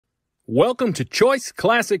Welcome to Choice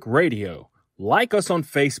Classic Radio. Like us on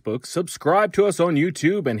Facebook, subscribe to us on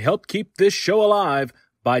YouTube, and help keep this show alive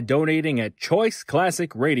by donating at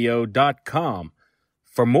choiceclassicradio.com.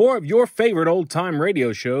 For more of your favorite old-time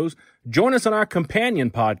radio shows, join us on our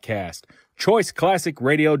companion podcast, Choice Classic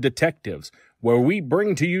Radio Detectives, where we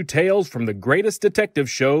bring to you tales from the greatest detective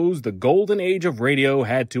shows the golden age of radio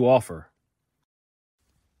had to offer.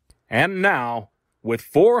 And now, with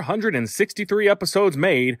 463 episodes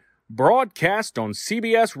made, broadcast on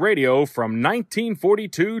CBS Radio from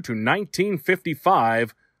 1942 to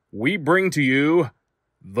 1955, we bring to you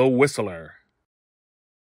The Whistler.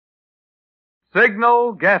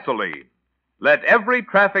 Signal gasoline. Let every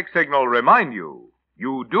traffic signal remind you,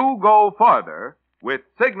 you do go farther with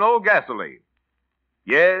Signal gasoline.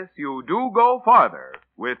 Yes, you do go farther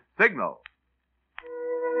with Signal.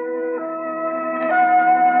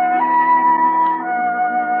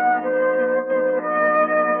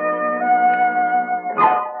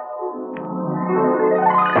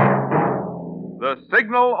 The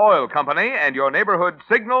Signal Oil Company and your neighborhood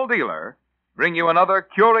Signal dealer bring you another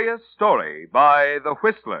curious story by The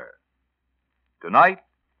Whistler. Tonight,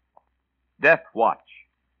 Death Watch.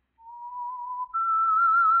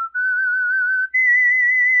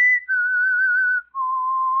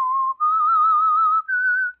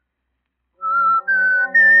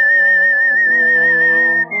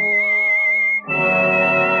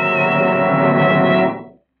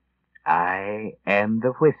 I am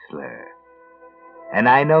the Whistler, and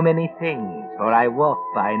I know many things, for I walk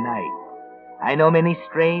by night. I know many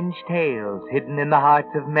strange tales hidden in the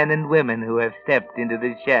hearts of men and women who have stepped into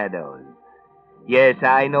the shadows. Yes,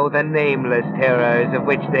 I know the nameless terrors of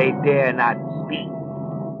which they dare not speak.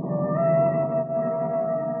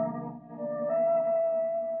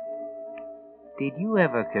 Did you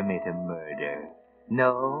ever commit a murder?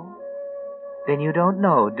 No? Then you don't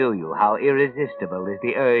know, do you, how irresistible is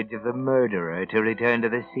the urge of the murderer to return to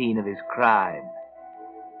the scene of his crime?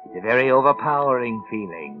 It's a very overpowering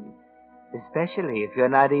feeling, especially if you're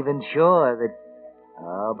not even sure that...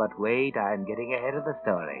 Oh, but wait, I'm getting ahead of the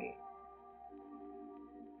story.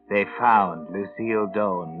 They found Lucille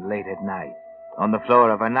Doane late at night, on the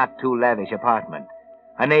floor of her not-too-lavish apartment.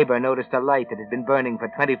 A neighbor noticed a light that had been burning for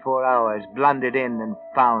 24 hours, blundered in, and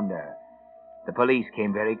found her. The police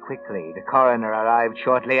came very quickly. The coroner arrived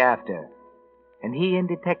shortly after, and he and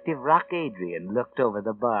Detective Rock Adrian looked over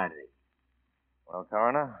the body. Well,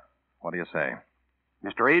 Coroner, what do you say?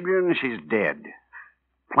 Mr. Adrian, she's dead.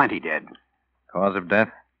 Plenty dead. Cause of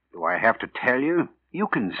death? Do I have to tell you? You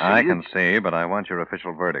can see I can see, but I want your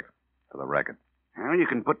official verdict for the record. Well, you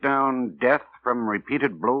can put down death from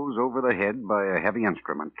repeated blows over the head by a heavy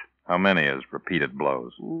instrument. How many is repeated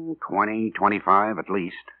blows? 20, 25 at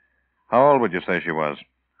least. How old would you say she was?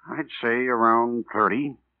 I'd say around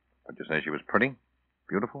 30. Would you say she was pretty?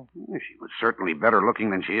 Beautiful? She was certainly better looking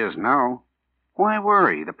than she is now. Why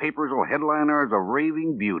worry? The papers will headline her as a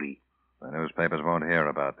raving beauty. The newspapers won't hear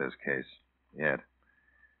about this case yet.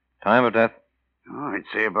 Time of death? Oh, I'd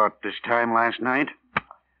say about this time last night.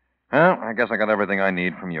 Well, I guess I got everything I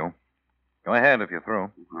need from you. Go ahead if you're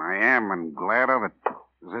through. I am, and glad of it.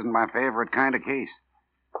 This isn't my favorite kind of case.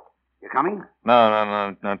 You coming?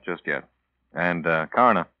 No, not just yet. And,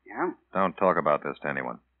 Coroner. Yeah? Don't talk about this to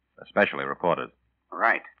anyone, especially reporters. All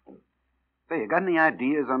right. Say, you got any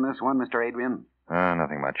ideas on this one, Mr. Adrian?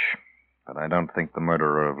 Nothing much. But I don't think the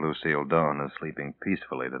murderer of Lucille Doane is sleeping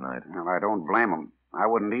peacefully tonight. Well, I don't blame him. I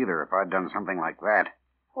wouldn't either if I'd done something like that.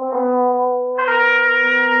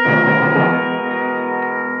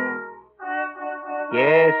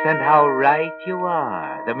 Yes, and how right you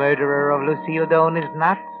are. The murderer of Lucille Doane is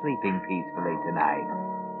not sleeping peacefully tonight.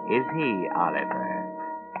 Is he, Oliver?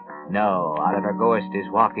 No, Oliver Gorst is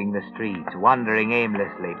walking the streets, wandering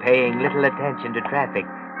aimlessly, paying little attention to traffic,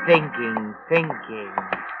 thinking.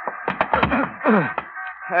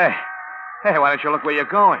 Hey, why don't you look where you're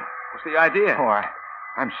going? What's the idea? Oh,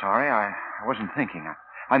 I'm sorry. I wasn't thinking.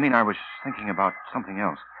 I was thinking about something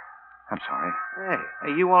else. I'm sorry.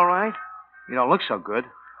 Hey, you all right? You don't look so good.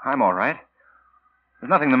 I'm all right. There's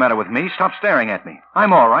nothing the matter with me. Stop staring at me.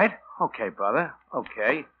 I'm all right. Okay, brother.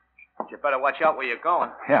 Okay. But you better watch out where you're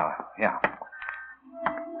going. Yeah.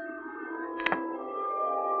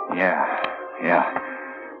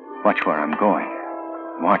 Watch where I'm going.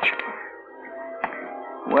 Watch.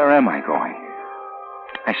 Where am I going?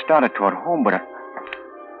 I started toward home, but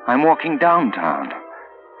I'm walking downtown.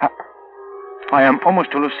 I am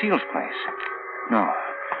almost to Lucille's place. No,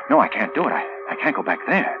 I can't do it. I can't go back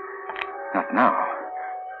there. Not now.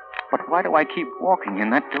 But why do I keep walking in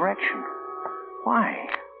that direction? Why?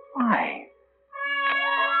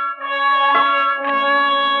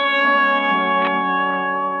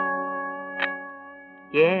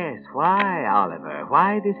 Yes, why, Oliver?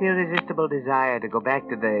 Why this irresistible desire to go back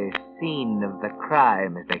to the scene of the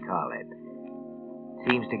crime, as they call it?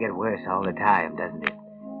 Seems to get worse all the time, doesn't it?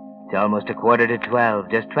 It's almost 11:45,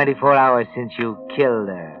 just 24 hours since you killed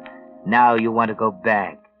her. Now you want to go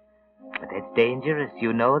back. But that's dangerous,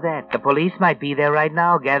 you know that. The police might be there right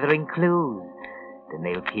now, gathering clues. Then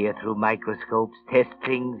they'll peer through microscopes, test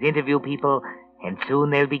things, interview people, and soon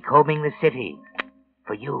they'll be combing the city.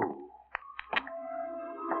 For you.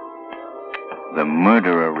 The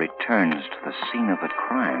murderer returns to the scene of the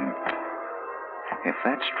crime. If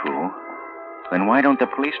that's true, then why don't the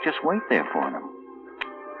police just wait there for them?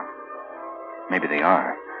 Maybe they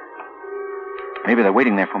are. Maybe they're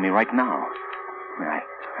waiting there for me right now.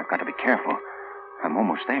 I've got to be careful. I'm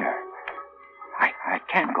almost there. I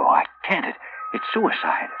can't go. I can't. It's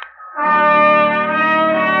suicide.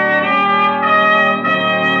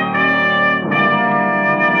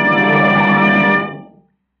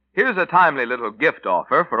 Here's a timely little gift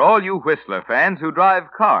offer for all you Whistler fans who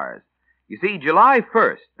drive cars. You see, July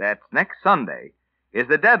 1st, that's next Sunday, is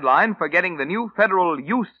the deadline for getting the new federal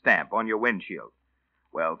use stamp on your windshield.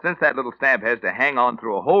 Well, since that little stamp has to hang on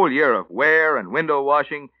through a whole year of wear and window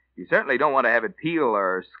washing, you certainly don't want to have it peel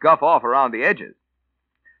or scuff off around the edges.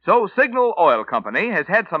 So Signal Oil Company has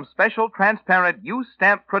had some special transparent use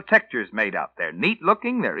stamp protectors made up. They're neat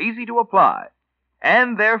looking, they're easy to apply,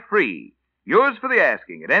 and they're free. Yours for the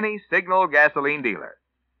asking at any Signal gasoline dealer.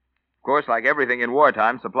 Of course, like everything in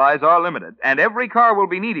wartime, supplies are limited, and every car will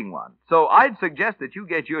be needing one. So I'd suggest that you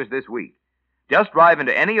get yours this week. Just drive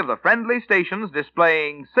into any of the friendly stations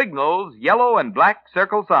displaying Signal's yellow and black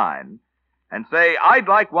circle sign and say, I'd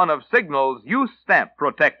like one of Signal's use stamp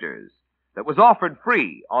protectors that was offered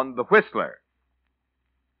free on the Whistler.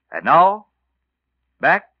 And now,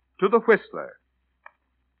 back to the Whistler.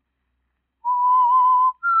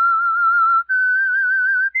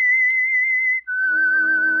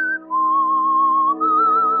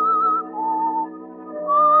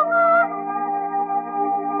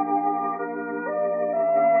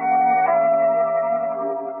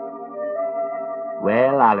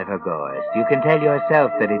 Well, Oliver Gorst, you can tell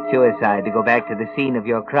yourself that it's suicide to go back to the scene of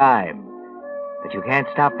your crime. But you can't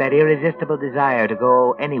stop that irresistible desire to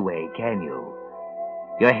go anyway, can you?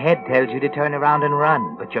 Your head tells you to turn around and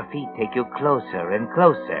run, but your feet take you closer and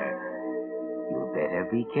closer. You'd better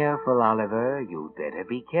be careful, Oliver. You'd better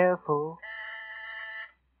be careful.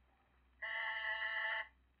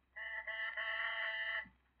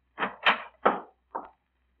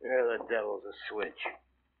 Where the devil's a switch?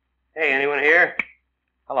 Hey, anyone here?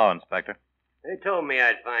 Hello, Inspector. They told me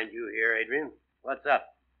I'd find you here, Adrian. What's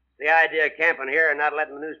up? The idea of camping here and not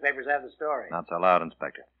letting the newspapers have the story. Not so loud,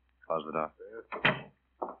 Inspector. Close the door.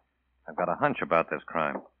 I've got a hunch about this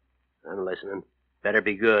crime. I'm listening. Better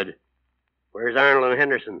be good. Where's Arnold and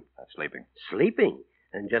Henderson? They're sleeping. Sleeping?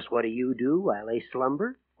 And just what do you do while they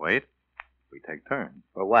slumber? Wait. We take turns.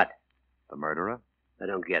 For what? The murderer? I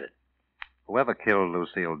don't get it. Whoever killed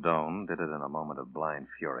Lucille Doane did it in a moment of blind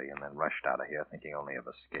fury and then rushed out of here thinking only of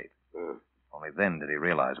escape. Only then did he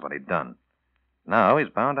realize what he'd done. Now he's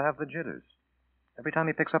bound to have the jitters. Every time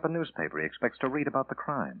he picks up a newspaper, he expects to read about the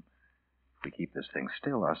crime. If we keep this thing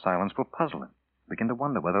still, our silence will puzzle him. Begin to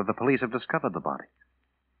wonder whether the police have discovered the body.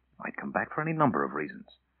 He might come back for any number of reasons.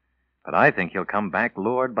 But I think he'll come back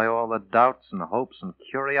lured by all the doubts and hopes and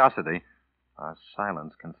curiosity our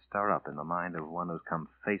silence can stir up in the mind of one who's come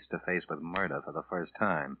face to face with murder for the first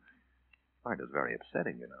time. Murder's very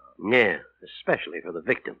upsetting, you know. Yeah, especially for the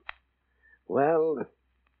victim. Well,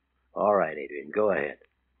 all right, Adrian, go ahead.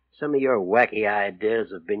 Some of your wacky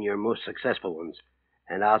ideas have been your most successful ones,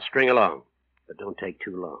 and I'll string along. But don't take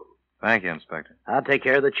too long. Thank you, Inspector. I'll take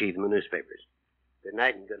care of the chief and the newspapers. Good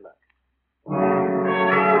night and good luck.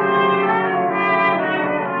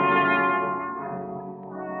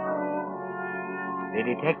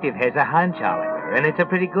 The detective has a hunch, Oliver, and it's a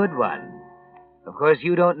pretty good one. Of course,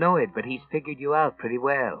 you don't know it, but he's figured you out pretty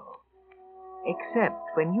well. Except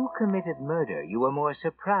when you committed murder, you were more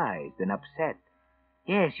surprised than upset.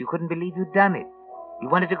 Yes, you couldn't believe you'd done it. You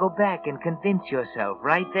wanted to go back and convince yourself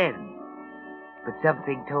right then. But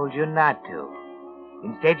something told you not to.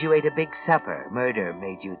 Instead, you ate a big supper. Murder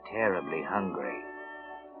made you terribly hungry.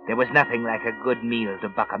 There was nothing like a good meal to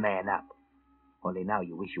buck a man up. Only now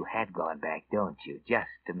you wish you had gone back, don't you? Just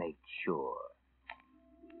to make sure.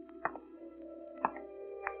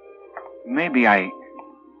 Maybe I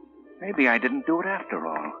didn't do it after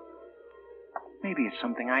all. Maybe it's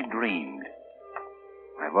something I dreamed.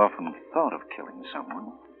 I've often thought of killing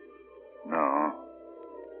someone. No,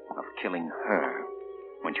 of killing her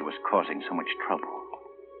when she was causing so much trouble.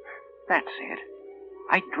 That's it.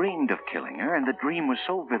 I dreamed of killing her, and the dream was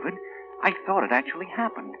so vivid, I thought it actually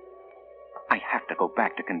happened. I have to go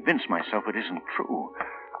back to convince myself it isn't true.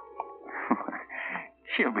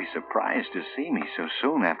 She'll be surprised to see me so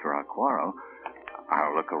soon after our quarrel.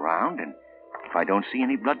 I'll look around, and if I don't see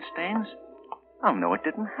any bloodstains, I'll know it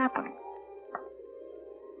didn't happen.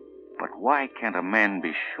 But why can't a man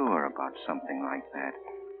be sure about something like that?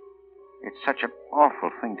 It's such an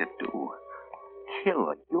awful thing to do. Kill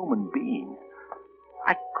a human being.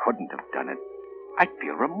 I couldn't have done it. I'd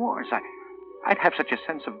feel remorse. I'd have such a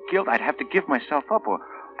sense of guilt I'd have to give myself up or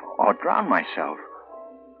drown myself.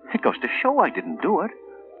 It goes to show I didn't do it.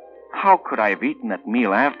 How could I have eaten that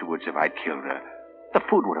meal afterwards if I'd killed her? The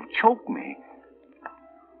food would have choked me.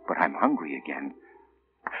 But I'm hungry again.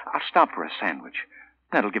 I'll stop for a sandwich.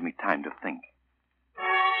 That'll give me time to think.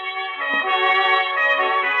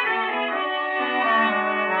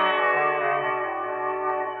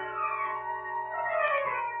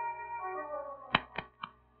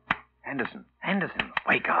 Henderson,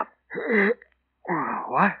 wake up.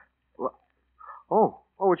 What? Oh,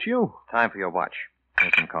 it's you. Time for your watch.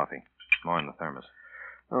 Here's some coffee. More in the thermos.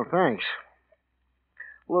 Oh, thanks.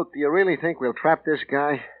 Look, do you really think we'll trap this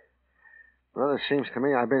guy? Well, it seems to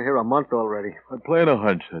me I've been here a month already. I'm playing a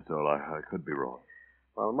hunch, that's all. I could be wrong.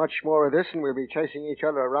 Well, much more of this, and we'll be chasing each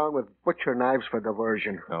other around with butcher knives for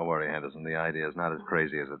diversion. Don't worry, Henderson. The idea is not as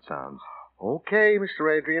crazy as it sounds. Okay,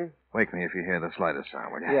 Mr. Adrian. Wake me if you hear the slightest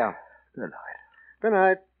sound, will you? Yeah. Good night. Good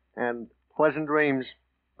night, and pleasant dreams.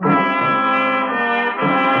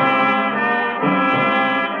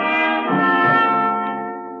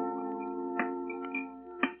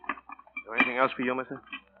 Anything else for you, mister?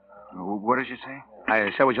 What did you say?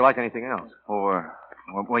 I said, would you like anything else?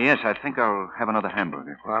 Well, yes, I think I'll have another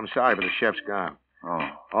hamburger. Well, I'm sorry, but the chef's gone. Oh.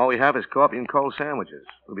 All we have is coffee and cold sandwiches.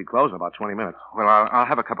 We'll be closed in about 20 minutes. Well, I'll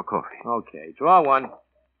have a cup of coffee. Okay, draw one.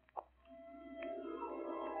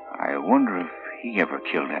 I wonder if he ever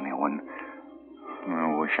killed anyone.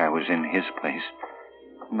 I wish I was in his place.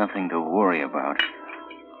 Nothing to worry about.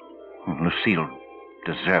 Lucille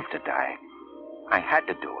deserved to die. I had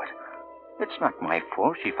to do it. It's not my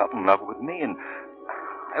fault she fell in love with me, and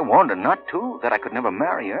I warned her not to, that I could never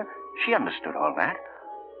marry her. She understood all that.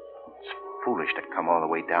 It's foolish to come all the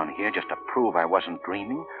way down here just to prove I wasn't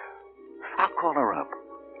dreaming. I'll call her up.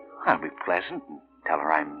 I'll be pleasant and tell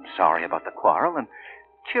her I'm sorry about the quarrel and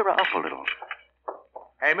cheer her up a little.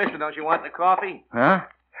 Hey, mister, don't you want the coffee? Huh?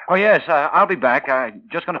 Oh, yes, I'll be back. I'm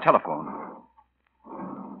just going to telephone.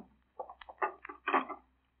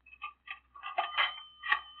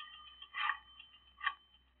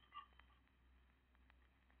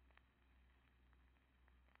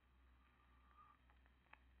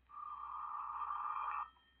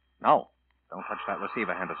 No. Don't touch that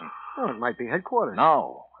receiver, Henderson. Oh, it might be headquarters.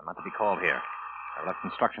 No. I'm not to be called here. I've left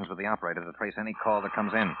instructions with the operator to trace any call that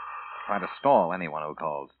comes in. Try to stall anyone who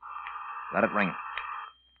calls. Let it ring.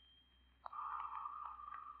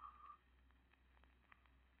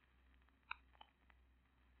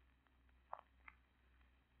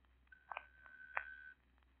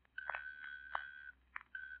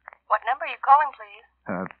 What number are you calling, please?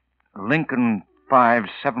 Lincoln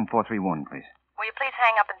 57431, please. Will you please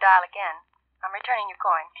hang up and dial again? I'm returning your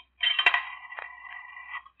coin.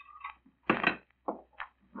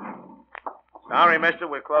 Sorry, mister,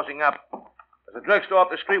 we're closing up. There's a drugstore up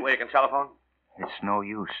the street where you can telephone. It's no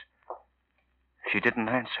use. She didn't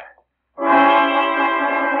answer.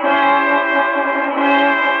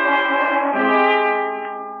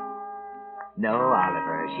 No,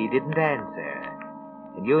 Oliver, she didn't answer.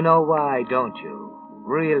 And you know why, don't you?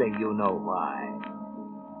 Really, you know why.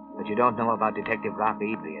 But you don't know about Detective Rock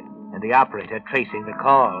Adrian and the operator tracing the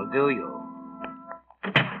call, do you?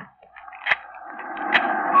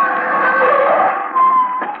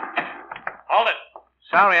 Hold it.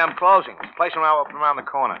 Sorry, I'm closing. This place open around the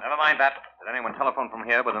corner. Never mind that. Did anyone telephone from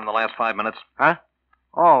here within the last 5 minutes? Huh?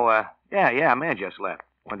 Oh, yeah, a man just left.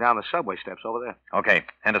 Went down the subway steps over there. Okay.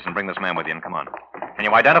 Henderson, bring this man with you and come on. Can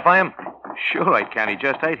you identify him? Sure I can. He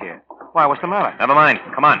just ate here. Why, what's the matter? Never mind.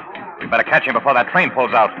 Come on. We better catch him before that train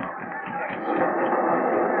pulls out.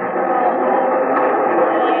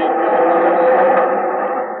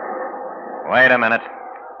 Wait a minute.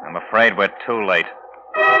 I'm afraid we're too late.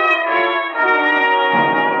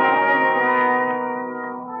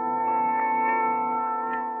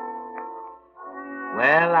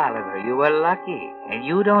 Well, Oliver, you were lucky, and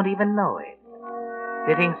you don't even know it.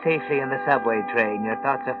 Sitting safely in the subway train, your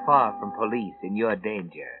thoughts are far from police and your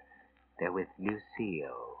danger. They're with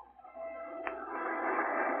Lucille.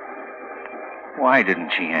 Why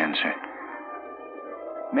didn't she answer?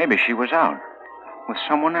 Maybe she was out with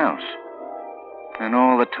someone else. And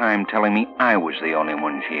all the time telling me I was the only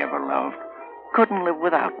one she ever loved. Couldn't live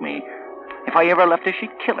without me. If I ever left her,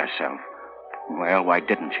 she'd kill herself. Well, why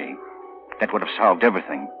didn't she? That would have solved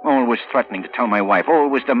everything. Always threatening to tell my wife.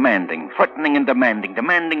 Always demanding. Threatening and demanding.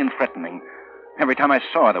 Demanding and threatening. Every time I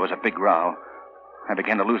saw her, there was a big row. I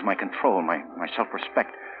began to lose my control, my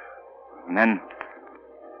self-respect. And then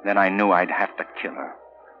I knew I'd have to kill her.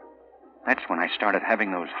 That's when I started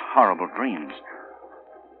having those horrible dreams.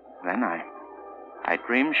 Then I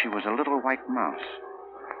dreamed she was a little white mouse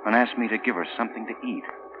and asked me to give her something to eat.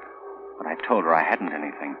 But I told her I hadn't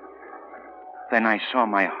anything. Then I saw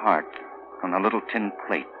my heart on a little tin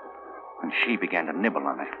plate, and she began to nibble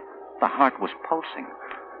on it. The heart was pulsing.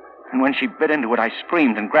 And when she bit into it, I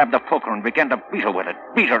screamed and grabbed the poker and began to beat her with it.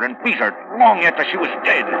 Beat her and beat her, long after she was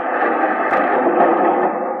dead.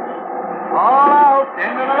 All out,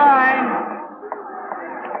 end of the line.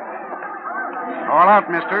 All out,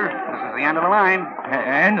 mister. This is the end of the line.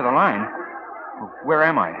 End of the line? Where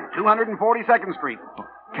am I? 242nd Street.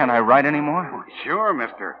 Can I ride anymore? Oh, sure,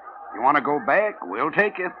 mister. You want to go back, we'll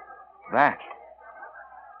take you. Back?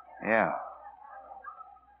 Yeah.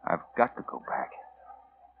 I've got to go back.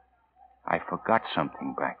 I forgot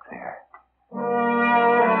something back there.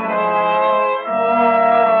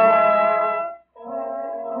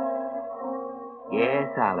 Yes,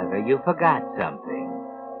 Oliver, you forgot something.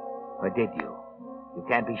 Or did you? You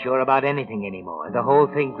can't be sure about anything anymore. The whole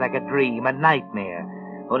thing's like a dream, a nightmare.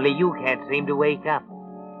 Only you can't seem to wake up.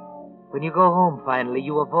 When you go home finally,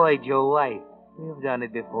 you avoid your wife. You've done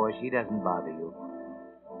it before. She doesn't bother you.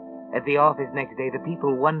 At the office next day, the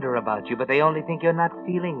people wonder about you, but they only think you're not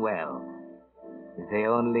feeling well. If they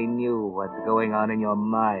only knew what's going on in your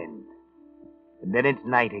mind. And then it's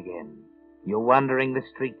night again. You're wandering the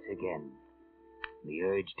streets again. The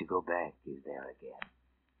urge to go back is there again.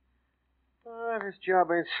 This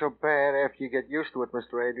job ain't so bad after you get used to it,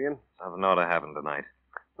 Mr. Adrian. Something ought to happen tonight.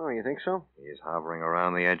 Oh, you think so? He's hovering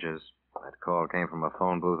around the edges. That call came from a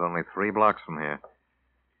phone booth only 3 blocks from here.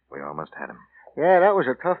 We almost had him. Yeah, that was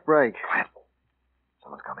a tough break. Quiet.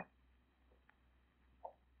 Someone's coming.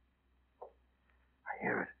 I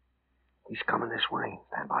hear it. He's coming this way.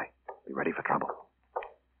 Stand by. Be ready for trouble.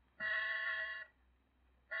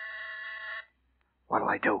 What'll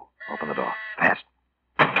I do? Open the door. Fast.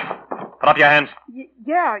 Put up your hands.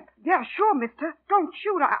 Yeah, sure, mister. Don't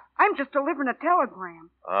shoot. I'm just delivering a telegram.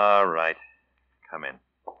 All right. Come in.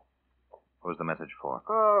 Who's the message for?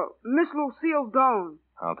 Miss Lucille Doan.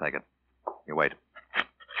 I'll take it. You wait.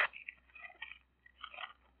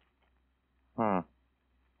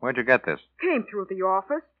 Where'd you get this? Came through the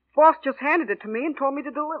office. Boss just handed it to me and told me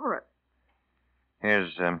to deliver it.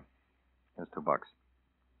 Here's $2.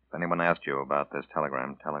 If anyone asked you about this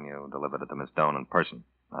telegram, tell him you delivered it to Miss Doan in person,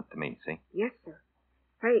 not to me, see? Yes, sir.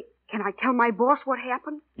 Say, can I tell my boss what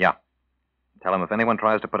happened? Yeah. Tell him if anyone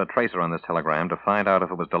tries to put a tracer on this telegram to find out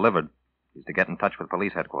if it was delivered, he's to get in touch with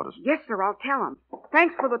police headquarters. Yes, sir, I'll tell him.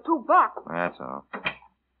 Thanks for the $2. That's all.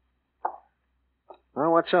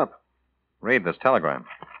 Well, what's up? Read this telegram.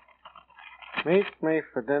 Meet me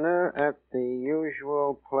for dinner at the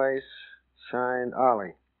usual place, signed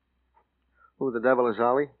Ollie. Who the devil is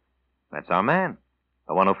Ollie? That's our man.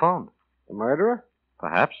 The one who phoned. The murderer?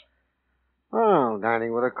 Perhaps. Oh,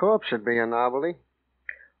 dining with a corpse would be a novelty.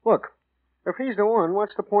 Look, if he's the one,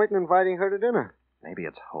 what's the point in inviting her to dinner? Maybe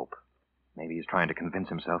it's hope. Maybe he's trying to convince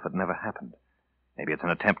himself it never happened. Maybe it's an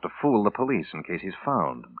attempt to fool the police in case he's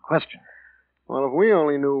found and questioned. Well, if we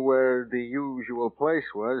only knew where the usual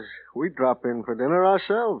place was, we'd drop in for dinner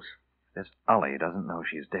ourselves. This Ollie doesn't know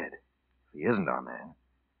she's dead. If he isn't our man,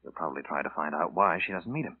 he'll probably try to find out why she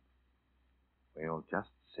doesn't meet him. We'll just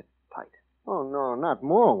sit tight. Oh, no, not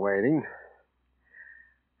more waiting.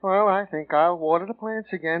 Well, I think I'll water the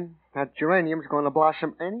plants again. That geranium's going to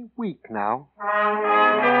blossom any week now.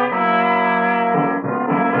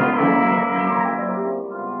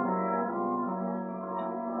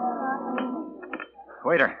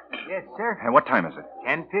 Waiter. Yes, sir. What time is it?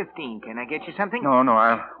 10:15. Can I get you something? No,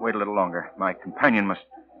 I'll wait a little longer. My companion must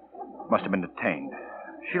have been detained.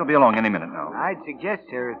 She'll be along any minute now. I'd suggest,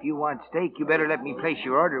 sir, if you want steak, you better let me place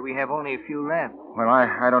your order. We have only a few left. Well,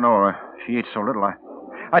 I don't know. She eats so little.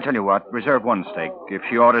 I tell you what, reserve one steak. If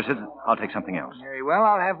she orders it, I'll take something else. Very well,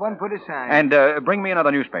 I'll have one put aside. And bring me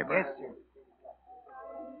another newspaper. Yes, sir.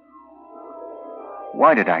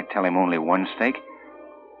 Why did I tell him only one steak?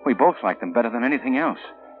 We both like them better than anything else.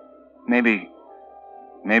 Maybe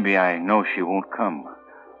I know she won't come.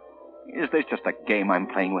 Is this just a game I'm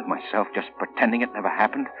playing with myself, just pretending it never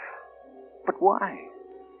happened? But why?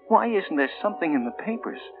 Why isn't there something in the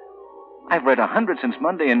papers? I've read 100 since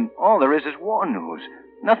Monday, and all there is war news.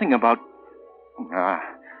 Nothing about...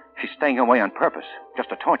 She's staying away on purpose, just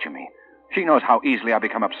to torture me. She knows how easily I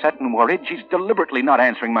become upset and worried. She's deliberately not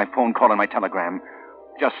answering my phone call and my telegram.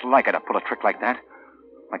 Just like her to pull a trick like that.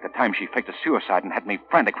 Like the time she faked a suicide and had me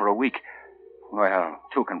frantic for a week. Well,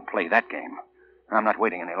 two can play that game. I'm not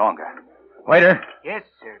waiting any longer. Waiter. Yes,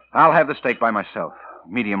 sir. I'll have the steak by myself.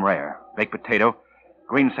 Medium rare. Baked potato.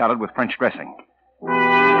 Green salad with French dressing.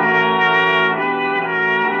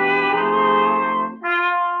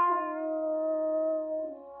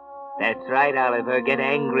 That's right, Oliver. Get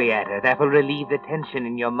angry at her. That will relieve the tension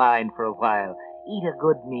in your mind for a while. Eat a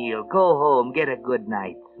good meal. Go home. Get a good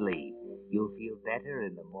night's sleep. You'll feel better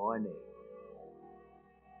in the morning.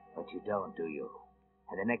 But you don't, do you?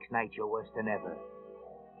 And the next night you're worse than ever.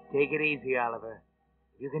 Take it easy, Oliver.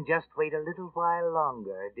 If you can just wait a little while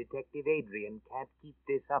longer, Detective Adrian can't keep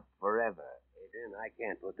this up forever. Adrian, I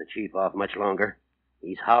can't put the chief off much longer.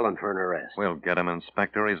 He's howling for an arrest. We'll get him,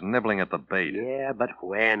 Inspector. He's nibbling at the bait. Yeah, but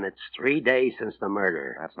when? It's 3 days since the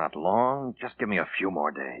murder. That's not long. Just give me a few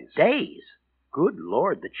more days. Days? Good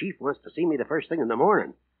Lord, the chief wants to see me the first thing in the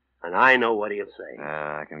morning. And I know what he'll say.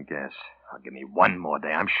 I can guess. Give me one more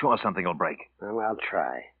day. I'm sure something will break. Well, I'll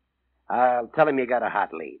try. I'll tell him you got a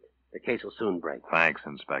hot lead. The case will soon break. Thanks,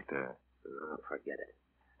 Inspector. Oh, forget it.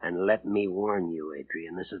 And let me warn you,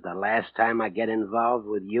 Adrian, this is the last time I get involved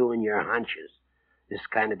with you and your hunches. This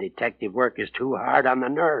kind of detective work is too hard on the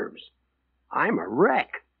nerves. I'm a wreck.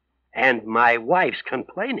 And my wife's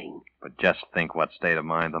complaining. But just think what state of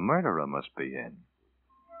mind the murderer must be in.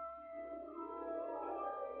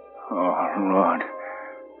 Oh, Lord.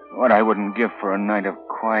 What I wouldn't give for a night of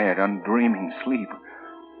quiet, undreaming sleep.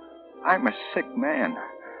 I'm a sick man.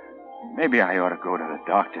 Maybe I ought to go to the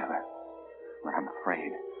doctor. But I'm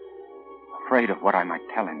afraid. Afraid of what I might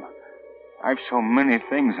tell him. I've so many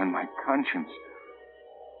things on my conscience.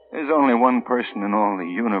 There's only one person in all the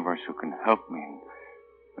universe who can help me, and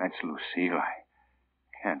that's Lucille. I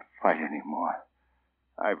can't fight anymore.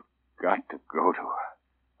 I've got to go to her.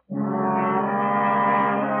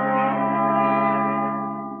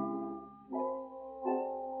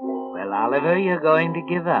 Well, Oliver, you're going to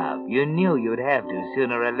give up. You knew you'd have to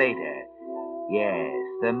sooner or later. Yes,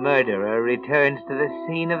 the murderer returns to the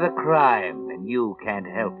scene of the crime, and you can't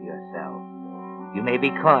help yourself. You may be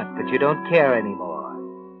caught, but you don't care anymore.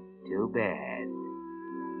 Too bad.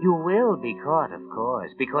 You will be caught, of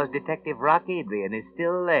course, because Detective Rock Adrian is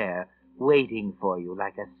still there, waiting for you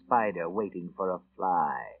like a spider waiting for a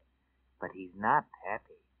fly. But he's not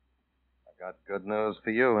happy. I got good news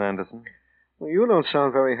for you, Anderson. Well, you don't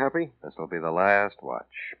sound very happy. This'll be the last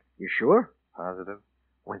watch. You sure? Positive?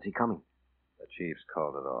 When's he coming? The chief's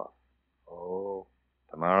called it off. Oh.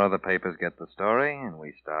 Tomorrow the papers get the story, and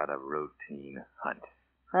we start a routine hunt.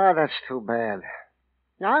 Ah, that's too bad.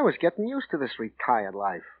 Yeah, I was getting used to this retired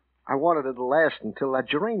life. I wanted it to last until that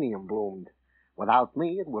geranium bloomed. Without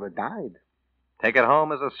me, it would have died. Take it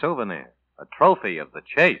home as a souvenir, a trophy of the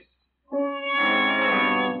chase.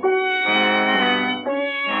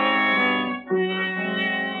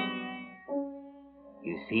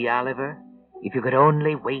 You see, Oliver? If you could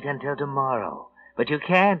only wait until tomorrow. But you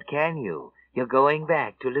can't, can you? You're going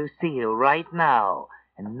back to Lucille right now,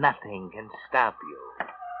 and nothing can stop you.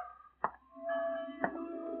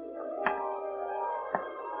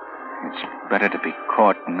 It's better to be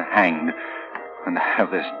caught and hanged than to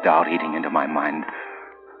have this doubt eating into my mind.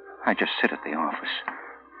 I just sit at the office,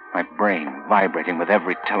 my brain vibrating with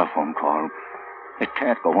every telephone call. It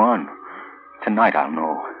can't go on. Tonight I'll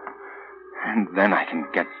know. And then I can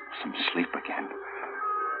get some sleep again.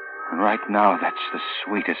 And right now, that's the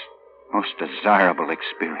sweetest, most desirable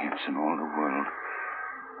experience in all the world.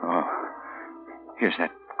 Oh, here's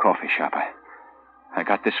that coffee shop. I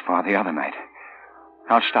got this far the other night.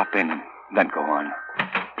 I'll stop in and then go on.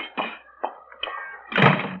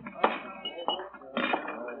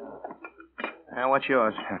 What's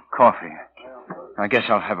yours? Coffee. I guess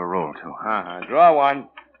I'll have a roll, too. Draw one.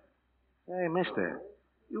 Hey, mister,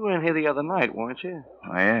 you were in here the other night, weren't you?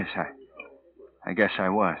 Oh, yes, I guess I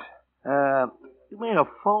was. You made a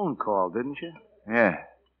phone call, didn't you? Yeah.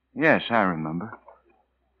 Yes, I remember.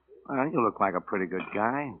 Well, you look like a pretty good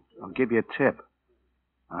guy. I'll give you a tip.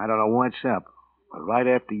 I don't know what's up, but right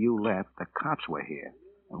after you left, the cops were here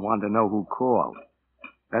and wanted to know who called.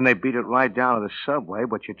 Then they beat it right down to the subway,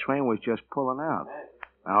 but your train was just pulling out.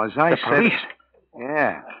 Now, as I The said... police?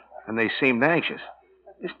 Yeah, and they seemed anxious.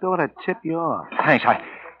 Just thought I'd tip you off. Thanks,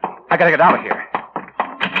 I gotta get out of here.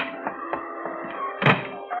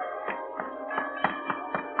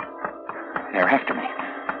 They're after me.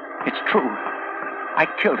 It's true. I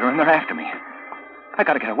killed her and they're after me. I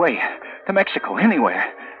gotta get away. To Mexico,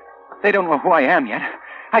 anywhere. They don't know who I am yet.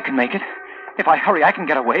 I can make it. If I hurry, I can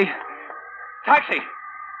get away. Taxi!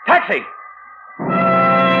 Taxi!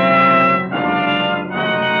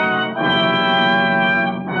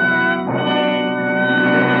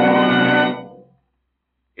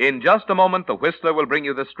 In just a moment, the Whistler will bring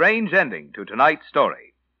you the strange ending to tonight's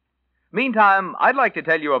story. Meantime, I'd like to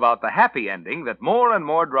tell you about the happy ending that more and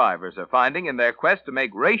more drivers are finding in their quest to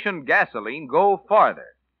make rationed gasoline go farther.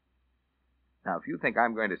 Now, if you think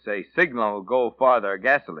I'm going to say Signal Go Farther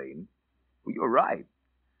gasoline, well, you're right.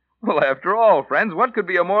 Well, after all, friends, what could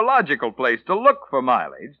be a more logical place to look for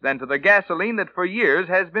mileage than to the gasoline that for years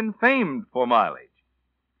has been famed for mileage?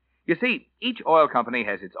 You see, each oil company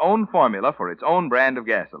has its own formula for its own brand of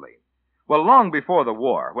gasoline. Well, long before the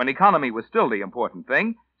war, when economy was still the important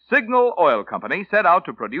thing, Signal Oil Company set out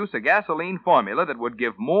to produce a gasoline formula that would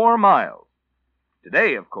give more miles.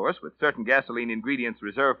 Today, of course, with certain gasoline ingredients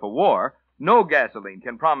reserved for war, no gasoline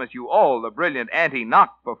can promise you all the brilliant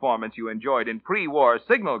anti-knock performance you enjoyed in pre-war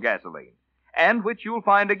Signal gasoline, and which you'll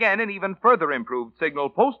find again in even further improved Signal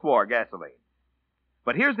post-war gasoline.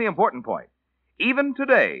 But here's the important point. Even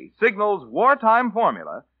today, Signal's wartime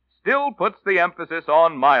formula still puts the emphasis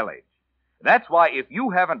on mileage. That's why if you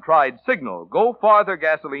haven't tried Signal Go Farther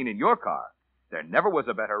gasoline in your car, there never was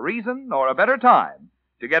a better reason or a better time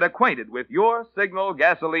to get acquainted with your Signal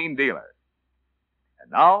gasoline dealer.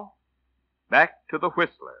 And now, back to the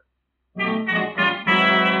Whistler.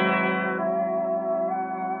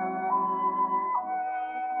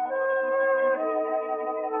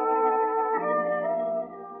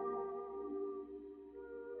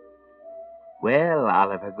 Well,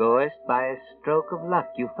 Oliver Gorst, by a stroke of luck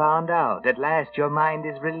you found out. At last your mind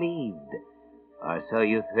is relieved. Or so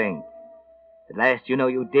you think. At last you know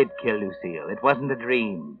you did kill Lucille. It wasn't a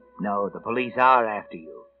dream. No, the police are after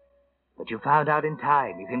you. But you found out in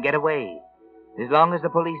time. You can get away. As long as the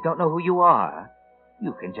police don't know who you are,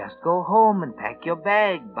 you can just go home and pack your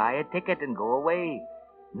bag, buy a ticket, and go away.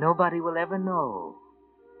 Nobody will ever know.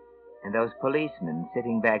 And those policemen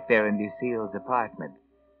sitting back there in Lucille's apartment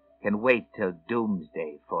can wait till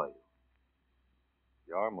doomsday for you.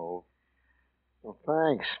 Your move. Well,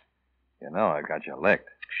 thanks. You know I got you licked.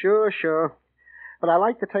 Sure. But I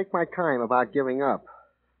like to take my time about giving up.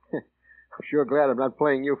 I'm sure glad I'm not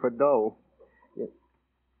playing you for dough.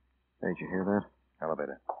 Hey, did you hear that?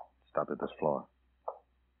 Elevator. Stopped at this floor.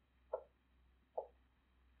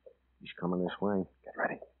 He's coming this way. Get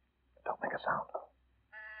ready. Don't make a sound.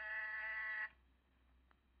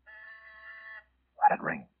 Let it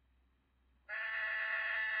ring.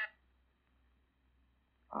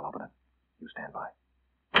 I'll open it. You stand by.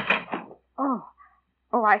 I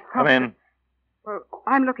thought... Come in. Well,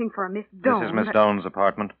 I'm looking for a Miss Doane. This is Miss Doane's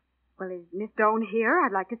apartment. Well, is Miss Doane here?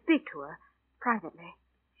 I'd like to speak to her privately.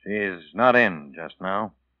 She's not in just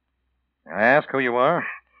now. May I ask who you are?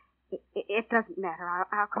 It doesn't matter.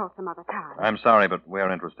 I'll call some other time. I'm sorry, but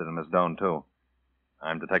we're interested in Miss Doane, too.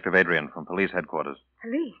 I'm Detective Adrian from police headquarters.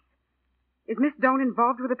 Police? Is Miss Doane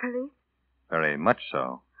involved with the police? Very much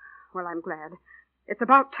so. Well, I'm glad. It's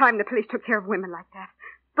about time the police took care of women like that.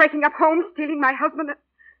 Breaking up homes, stealing my husband.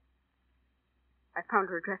 I found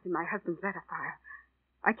her address in my husband's letter file.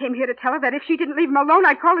 I came here to tell her that if she didn't leave him alone,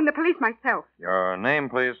 I'd call in the police myself. Your name,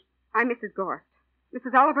 please? I'm Mrs. Gorst.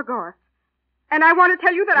 Mrs. Oliver Gorst. And I want to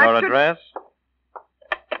tell you that Your address?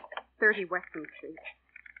 30 Western Street.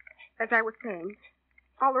 As I was saying,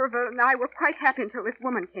 Oliver and I were quite happy until this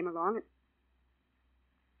woman came along.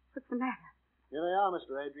 What's the matter? Here they are,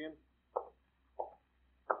 Mr. Adrian.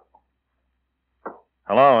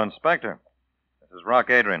 Hello, Inspector. This is Rock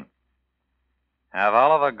Adrian. Have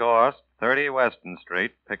Oliver Gorst, 30 Weston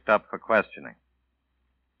Street, picked up for questioning.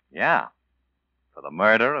 Yeah, for the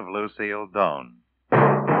murder of Lucille Doane.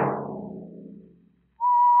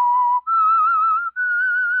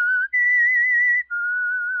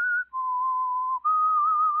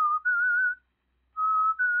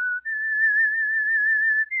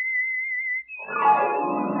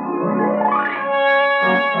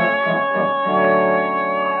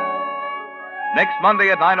 Next Monday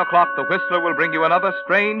at 9 o'clock, The Whistler will bring you another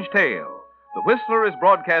strange tale. The Whistler is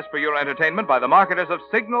broadcast for your entertainment by the marketers of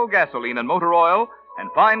Signal gasoline and motor oil and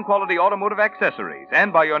fine quality automotive accessories,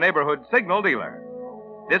 and by your neighborhood Signal dealer.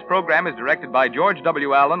 This program is directed by George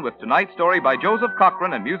W. Allen, with tonight's story by Joseph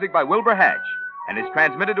Cochran and music by Wilbur Hatch, and is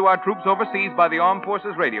transmitted to our troops overseas by the Armed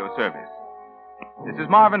Forces Radio Service. This is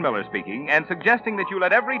Marvin Miller speaking, and suggesting that you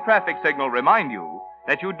let every traffic signal remind you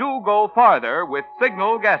that you do go farther with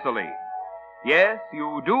Signal gasoline. Yes,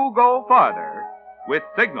 you do go farther with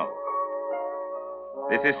Signal.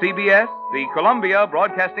 This is CBS, the Columbia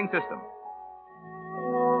Broadcasting System.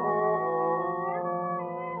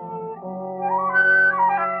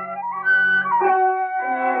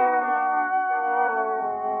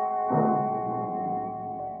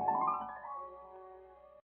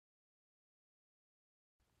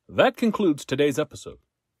 That concludes today's episode.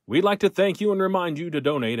 We'd like to thank you and remind you to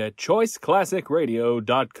donate at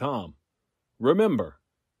choiceclassicradio.com. Remember,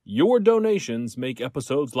 your donations make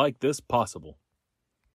episodes like this possible.